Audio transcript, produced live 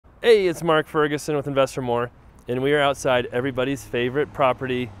Hey, it's Mark Ferguson with Investor More, and we are outside everybody's favorite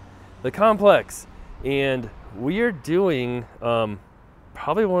property, the complex. And we are doing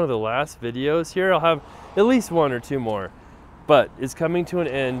probably one of the last videos here. I'll have at least one or two more, but it's coming to an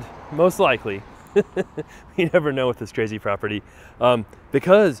end, most likely. You never know with this crazy property,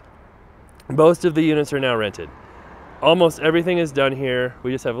 because most of the units are now rented. Almost everything is done here.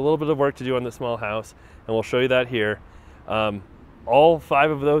 We just have a little bit of work to do on the small house, and we'll show you that here. All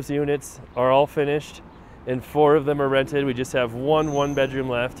 5 of those units are all finished, and 4 of them are rented. We just have one bedroom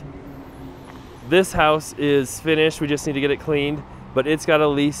left. This house is finished. We just need to get it cleaned, but it's got a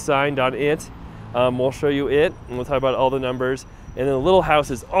lease signed on it. We'll show you it, and we'll talk about all the numbers. And then the little house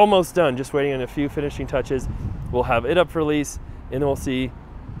is almost done, just waiting on a few finishing touches. We'll have it up for lease, and then we'll see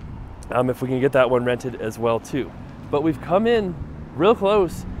if we can get that one rented as well too. But we've come in real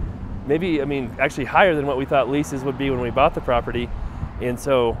close. Maybe, actually higher than what we thought leases would be when we bought the property. And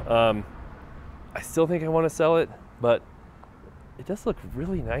so I still think I want to sell it, but it does look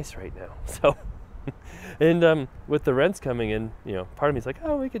really nice right now. So, and with the rents coming in, part of me is like,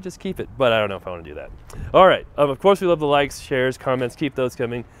 oh, we could just keep it, but I don't know if I want to do that. All right, of course we love the likes, shares, comments, keep those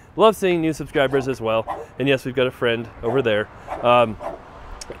coming. Love seeing new subscribers as well. And yes, we've got a friend over there. Yeah,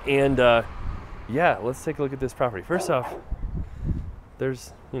 let's take a look at this property. First off,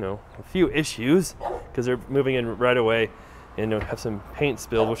 there's a few issues because they're moving in right away, and have some paint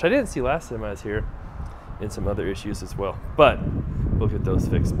spilled, which I didn't see last time I was here, and some other issues as well. But we'll get those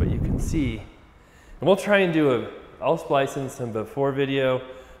fixed. But you can see, and we'll try and I'll splice in some before video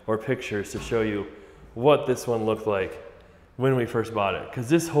or pictures to show you what this one looked like when we first bought it, because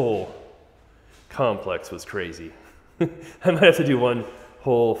this whole complex was crazy. I might have to do one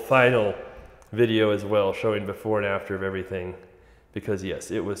whole final video as well, showing before and after of everything. Because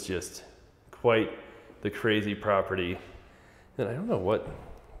yes, it was just quite the crazy property. And I don't know what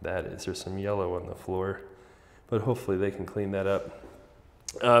that is. There's some yellow on the floor, but hopefully they can clean that up.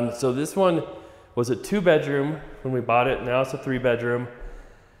 So this one was a 2-bedroom when we bought it. Now it's a 3-bedroom.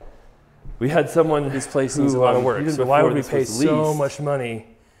 We had someone whose place needs a lot of work. So why would we pay so much money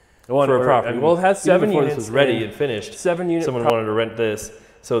for a property? Well, it has 7 units. This was ready and finished. 7 units. Someone wanted to rent this.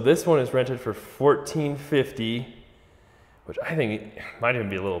 So this one is rented for $14.50. Which I think it might even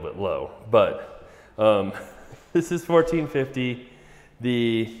be a little bit low, but this is $14.50.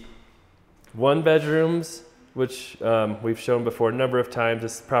 The 1-bedrooms, which we've shown before a number of times,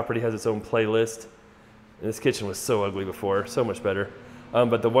 this property has its own playlist. And this kitchen was so ugly before, so much better.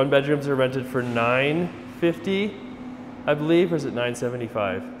 But the 1-bedrooms are rented for $9.50, I believe, or is it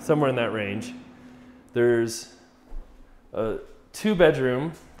 $9.75? Somewhere in that range. There's a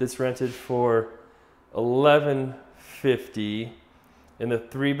 2-bedroom that's rented for $11.50, and the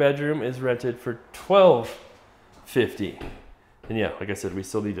 3-bedroom is rented for $12.50. And yeah, like I said, we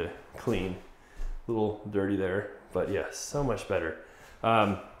still need to clean. A little dirty there, but yeah, so much better.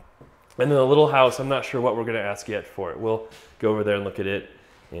 And then the little house, I'm not sure what we're gonna ask yet for it. We'll go over there and look at it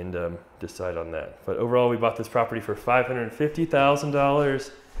and decide on that. But overall, we bought this property for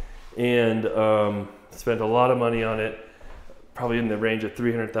 $550,000 and spent a lot of money on it, probably in the range of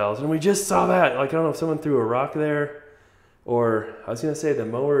 $300,000. And we just saw that. Like, I don't know if someone threw a rock there, or I was gonna say the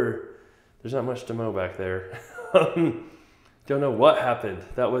mower, there's not much to mow back there. Don't know what happened.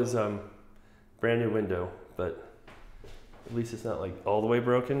 That was brand new window, but at least it's not like all the way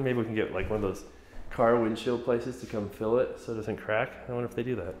broken. Maybe we can get like one of those car windshield places to come fill it so it doesn't crack. I wonder if they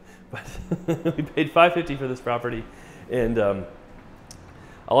do that. But we paid $550 for this property, and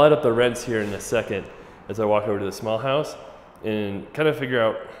I'll add up the rents here in a second as I walk over to the small house and kind of figure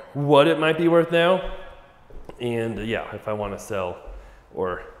out what it might be worth now. And yeah, if I want to sell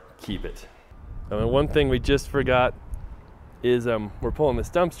or keep it. And one thing we just forgot is we're pulling this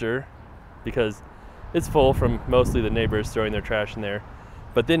dumpster because it's full from mostly the neighbors throwing their trash in there.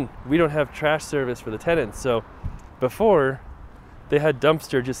 But then we don't have trash service for the tenants. So before, they had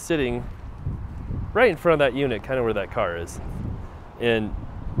dumpster just sitting right in front of that unit, kind of where that car is. And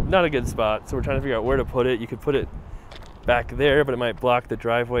not a good spot. So we're trying to figure out where to put it. You could put it back there, but it might block the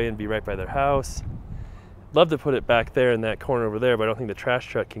driveway and be right by their house. Love to put it back there in that corner over there, but I don't think the trash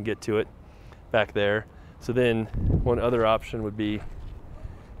truck can get to it back there. So then one other option would be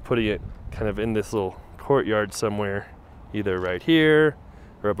putting it kind of in this little courtyard somewhere, either right here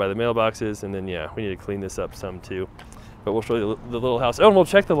or up by the mailboxes. And then yeah, we need to clean this up some too. But we'll show you the little house. Oh, and we'll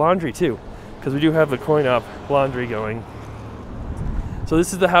check the laundry too, because we do have the coin-op laundry going. So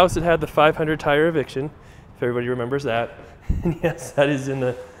this is the house that had the 500 tire eviction, if everybody remembers that. And yes, that is in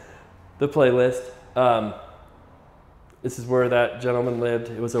the playlist. This is where that gentleman lived.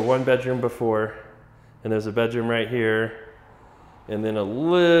 It was a 1-bedroom before, and there's a bedroom right here, and then a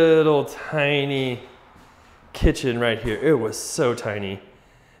little tiny kitchen right here. It was so tiny.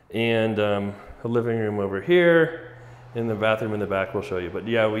 And a living room over here, and the bathroom in the back we'll show you. But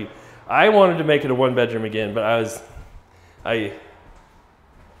yeah, I wanted to make it a 1-bedroom again, but I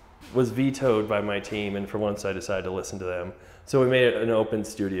was vetoed by my team, and for once I decided to listen to them. So we made it an open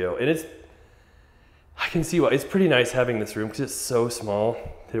studio, and I can see why. It's pretty nice having this room because it's so small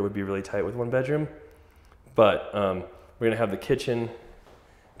that it would be really tight with 1 bedroom. But we're gonna have the kitchen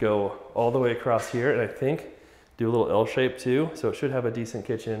go all the way across here, and I think do a little L shape too, so it should have a decent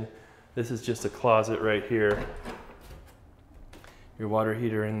kitchen. This is just a closet right here. Your water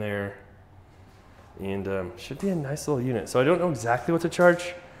heater in there, and should be a nice little unit. So I don't know exactly what to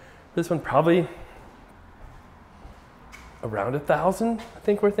charge. This one probably around $1,000, I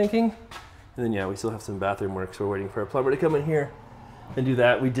think we're thinking. And then yeah, we still have some bathroom work, so we're waiting for a plumber to come in here and do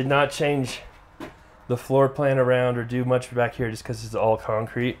that. We did not change the floor plan around or do much back here just because it's all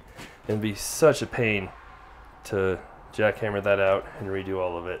concrete. It'd be such a pain to jackhammer that out and redo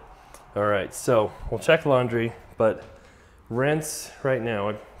all of it. All right, so we'll check laundry, but rents right now,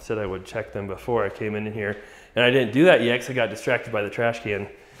 I said I would check them before I came in here, and I didn't do that yet because I got distracted by the trash can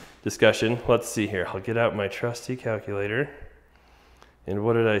discussion. Let's see here. I'll get out my trusty calculator. And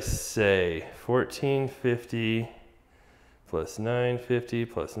what did I say? 1450 plus 950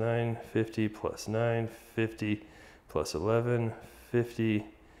 plus 950 plus 950 plus 1150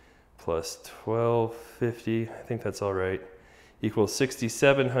 plus 1250, I think that's all right, equals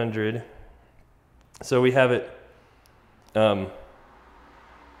 6,700. So we have it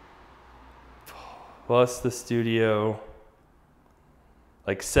plus the studio,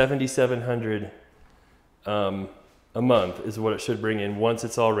 like 7,700 a month is what it should bring in once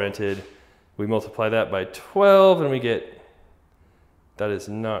it's all rented. We multiply that by 12 and we get, that is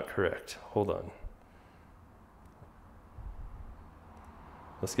not correct. Hold on.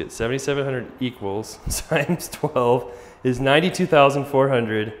 Let's get 7,700 equals times 12 is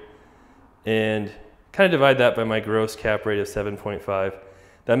 92,400, and kind of divide that by my gross cap rate of 7.5.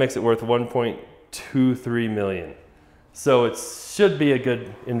 That makes it worth 1.23 million. So it should be a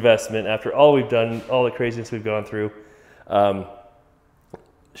good investment after all we've done, all the craziness we've gone through.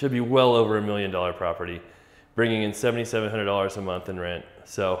 Should be well over $1 million property, bringing in $7,700 a month in rent.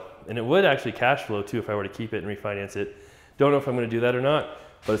 So, and it would actually cash flow too if I were to keep it and refinance it. Don't know if I'm going to do that or not,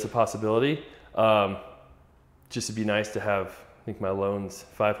 but it's a possibility. Just to be nice to have, I think my loan's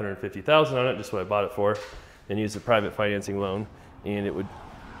 $550,000 on it, just what I bought it for, and use a private financing loan. And it would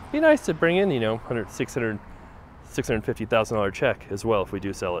be nice to bring in, you know, $650,000 check as well if we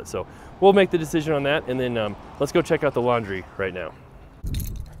do sell it. So we'll make the decision on that, and then let's go check out the laundry right now.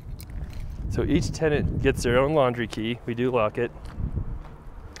 So each tenant gets their own laundry key. We do lock it.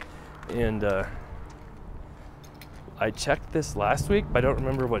 And I checked this last week, but I don't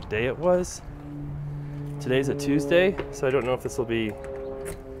remember what day it was. Today's a Tuesday, so I don't know if this will be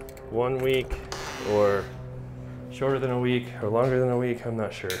 1 week or shorter than a week or longer than a week. I'm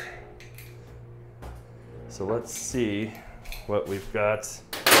not sure. So let's see what we've got.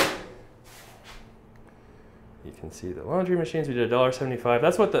 You can see the laundry machines. We did $1.75.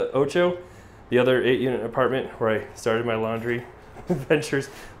 That's what the Ocho, the other 8-unit apartment where I started my laundry ventures,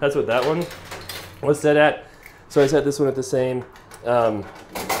 that's what that one was set at. So I set this one at the same.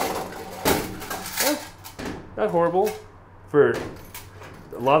 Not horrible. For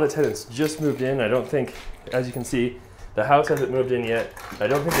a lot of the tenants just moved in. I don't think, as you can see, the house hasn't moved in yet. I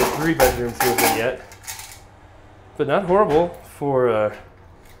don't think the 3 bedrooms moved in yet. But not horrible for,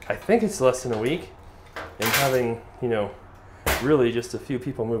 I think it's less than a week. And having, you know, really just a few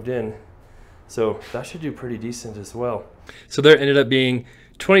people moved in. So that should do pretty decent as well. So there ended up being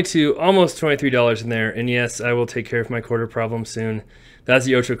almost $23 in there. And yes, I will take care of my quarter problem soon. That's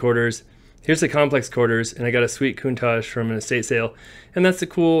the Ocho quarters. Here's the complex quarters, and I got a sweet Countach from an estate sale. And that's the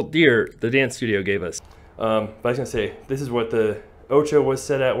cool deer the dance studio gave us. But I was gonna say, this is what the Ocho was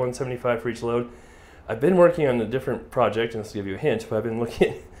set at, $175 for each load. I've been working on a different project, and this will give you a hint, but I've been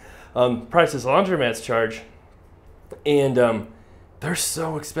looking at prices laundromats charge, and they're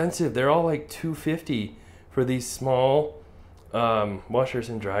so expensive. They're all like $250 for these small washers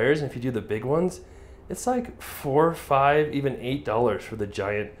and dryers, and if you do the big ones, it's like $4, $5, even $8 for the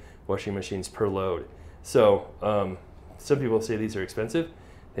giant washing machines per load. So some people say these are expensive.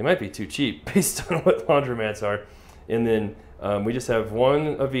 They might be too cheap based on what laundromats are. And then we just have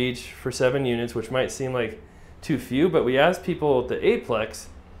one of each for 7 units, which might seem like too few, but we asked people at the 8-plex,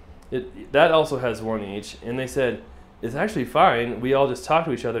 that also has 1 each, and they said it's actually fine. We all just talk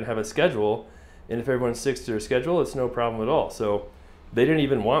to each other and have a schedule, and if everyone sticks to their schedule, it's no problem at all. So They didn't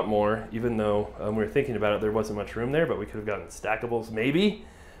even want more, even though we were thinking about it, there wasn't much room there, but we could have gotten stackables maybe.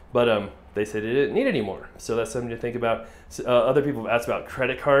 But they said they didn't need any more. So that's something to think about. Other people have asked about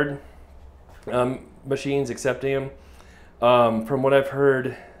credit card machines, accepting them. From what I've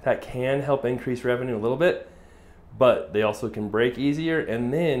heard, that can help increase revenue a little bit, but they also can break easier,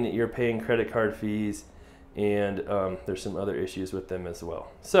 and then you're paying credit card fees, and there's some other issues with them as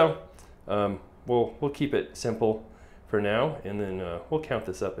well. So we'll keep it simple for now, and then we'll count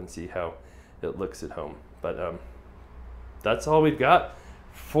this up and see how it looks at home. But that's all we've got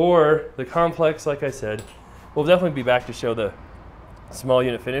for the complex. Like I said, we'll definitely be back to show the small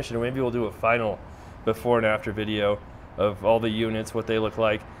unit finish, and maybe we'll do a final before and after video of all the units, what they look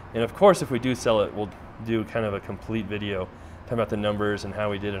like. And of course, if we do sell it, we'll do kind of a complete video talking about the numbers and how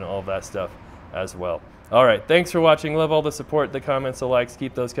we did and all of that stuff as well. All right, thanks for watching. Love all the support, the comments, the likes.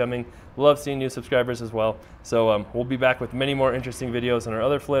 Keep those coming. Love seeing new subscribers as well. So we'll be back with many more interesting videos on our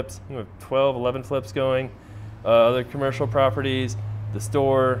other flips. We have 12, 11 flips going, other commercial properties, the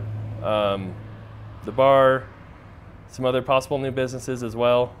store, the bar, some other possible new businesses as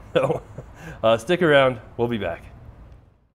well. So stick around. We'll be back.